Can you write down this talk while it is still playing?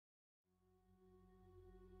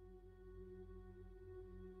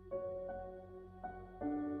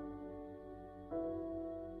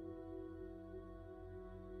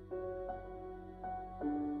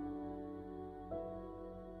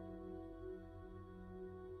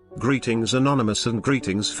Greetings Anonymous and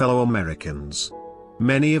greetings fellow Americans.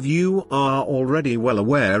 Many of you are already well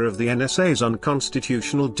aware of the NSA's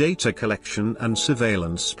unconstitutional data collection and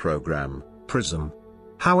surveillance program, PRISM.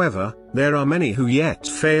 However, there are many who yet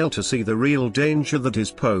fail to see the real danger that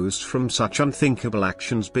is posed from such unthinkable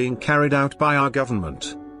actions being carried out by our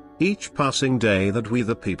government. Each passing day that we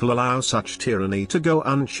the people allow such tyranny to go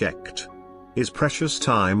unchecked is precious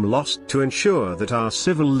time lost to ensure that our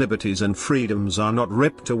civil liberties and freedoms are not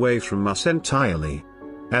ripped away from us entirely.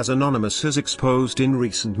 As Anonymous has exposed in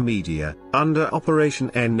recent media, under Operation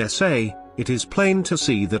NSA, it is plain to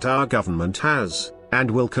see that our government has, and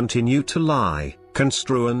will continue to lie,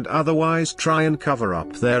 construe and otherwise try and cover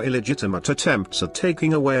up their illegitimate attempts at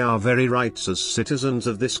taking away our very rights as citizens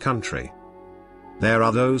of this country. There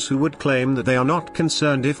are those who would claim that they are not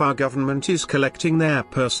concerned if our government is collecting their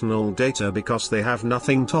personal data because they have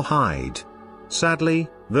nothing to hide. Sadly,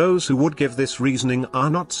 those who would give this reasoning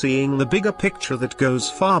are not seeing the bigger picture that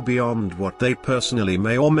goes far beyond what they personally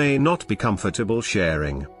may or may not be comfortable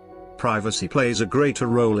sharing. Privacy plays a greater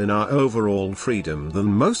role in our overall freedom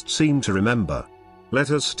than most seem to remember.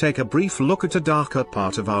 Let us take a brief look at a darker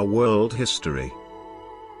part of our world history.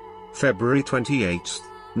 February 28,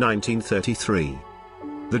 1933.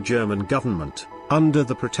 The German government, under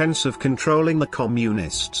the pretense of controlling the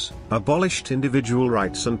communists, abolished individual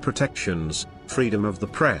rights and protections. Freedom of the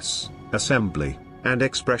press, assembly, and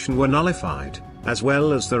expression were nullified, as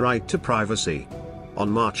well as the right to privacy. On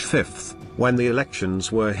March 5, when the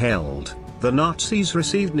elections were held, the Nazis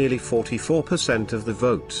received nearly 44% of the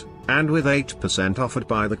vote, and with 8% offered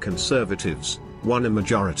by the conservatives, won a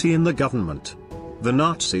majority in the government. The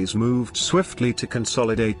Nazis moved swiftly to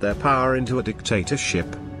consolidate their power into a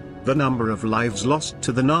dictatorship. The number of lives lost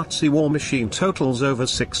to the Nazi war machine totals over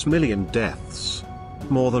 6 million deaths.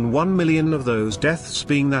 More than 1 million of those deaths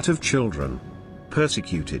being that of children.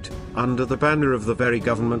 Persecuted, under the banner of the very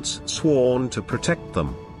governments sworn to protect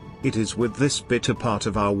them. It is with this bitter part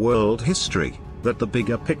of our world history, that the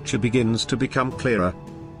bigger picture begins to become clearer.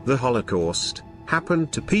 The Holocaust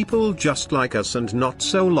happened to people just like us and not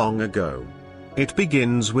so long ago. It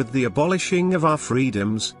begins with the abolishing of our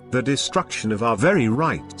freedoms, the destruction of our very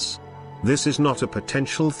rights. This is not a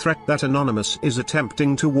potential threat that Anonymous is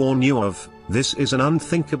attempting to warn you of, this is an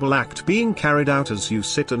unthinkable act being carried out as you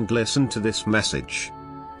sit and listen to this message.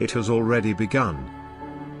 It has already begun.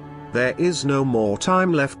 There is no more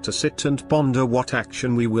time left to sit and ponder what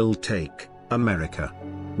action we will take, America.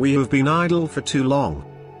 We have been idle for too long.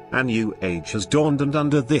 A new age has dawned, and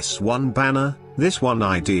under this one banner, this one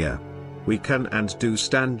idea, we can and do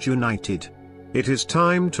stand united. It is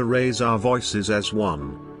time to raise our voices as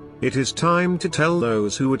one. It is time to tell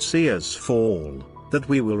those who would see us fall, that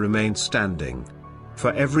we will remain standing.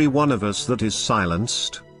 For every one of us that is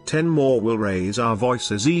silenced, 10 more will raise our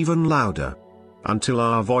voices even louder. Until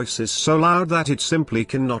our voice is so loud that it simply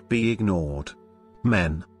cannot be ignored.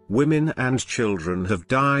 Men, women and children have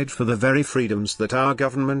died for the very freedoms that our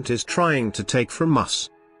government is trying to take from us.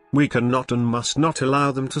 We cannot and must not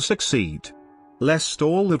allow them to succeed. Lest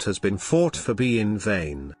all that has been fought for be in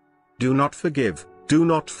vain. Do not forgive, do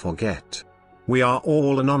not forget. We are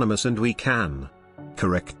all anonymous and we can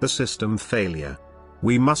correct the system failure.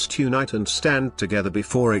 We must unite and stand together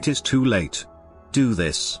before it is too late. Do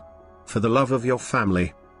this. For the love of your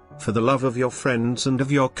family. For the love of your friends and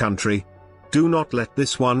of your country. Do not let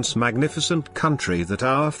this once magnificent country that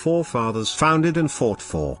our forefathers founded and fought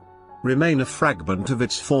for remain a fragment of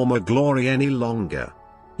its former glory any longer.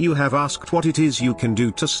 You have asked what it is you can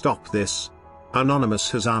do to stop this. Anonymous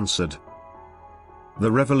has answered.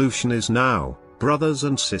 The revolution is now, brothers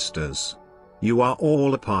and sisters. You are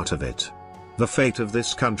all a part of it. The fate of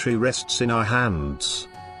this country rests in our hands.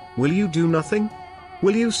 Will you do nothing?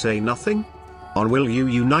 Will you say nothing? Or will you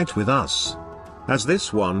unite with us as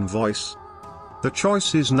this one voice? The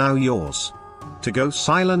choice is now yours. To go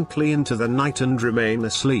silently into the night and remain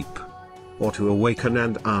asleep, or to awaken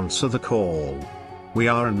and answer the call. We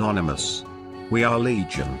are anonymous. We are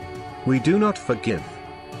legion. We do not forgive.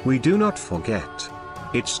 We do not forget.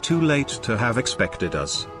 It's too late to have expected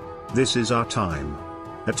us. This is our time.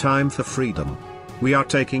 A time for freedom. We are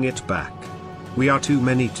taking it back. We are too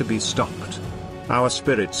many to be stopped. Our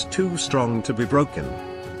spirit's too strong to be broken.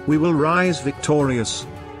 We will rise victorious.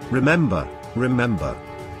 Remember, remember.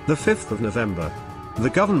 The 5th of November. The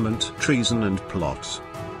government treason and plot.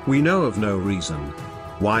 We know of no reason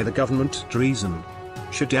why the government treason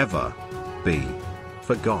should ever be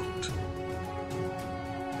forgot.